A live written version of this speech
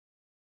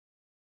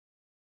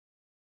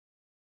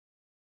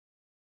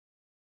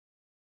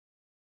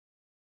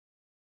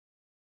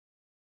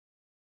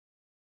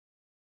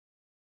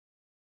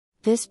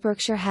This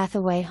Berkshire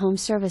Hathaway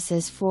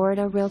HomeServices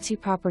Florida Realty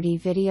property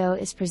video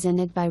is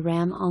presented by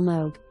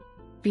Almog.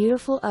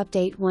 Beautiful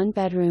update: 1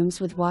 bedrooms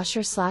with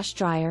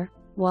washer/dryer,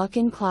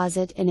 walk-in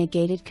closet in a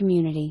gated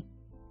community.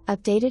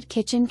 Updated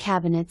kitchen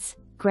cabinets,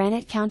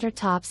 granite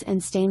countertops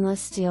and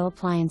stainless steel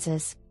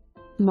appliances.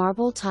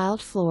 Marble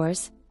tiled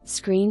floors,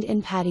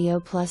 screened-in patio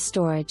plus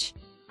storage.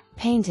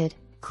 Painted,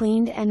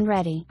 cleaned and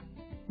ready.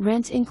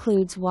 Rent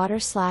includes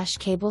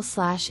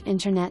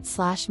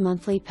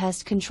water/cable/internet/monthly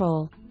pest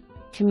control.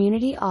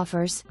 Community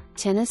offers: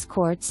 tennis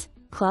courts,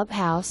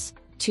 clubhouse,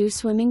 2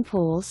 swimming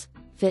pools,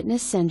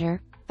 fitness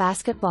center,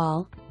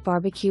 basketball,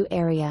 barbecue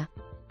area,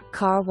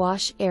 car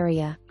wash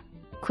area.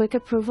 Quick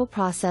approval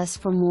process.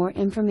 For more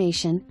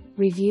information,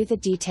 review the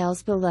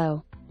details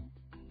below.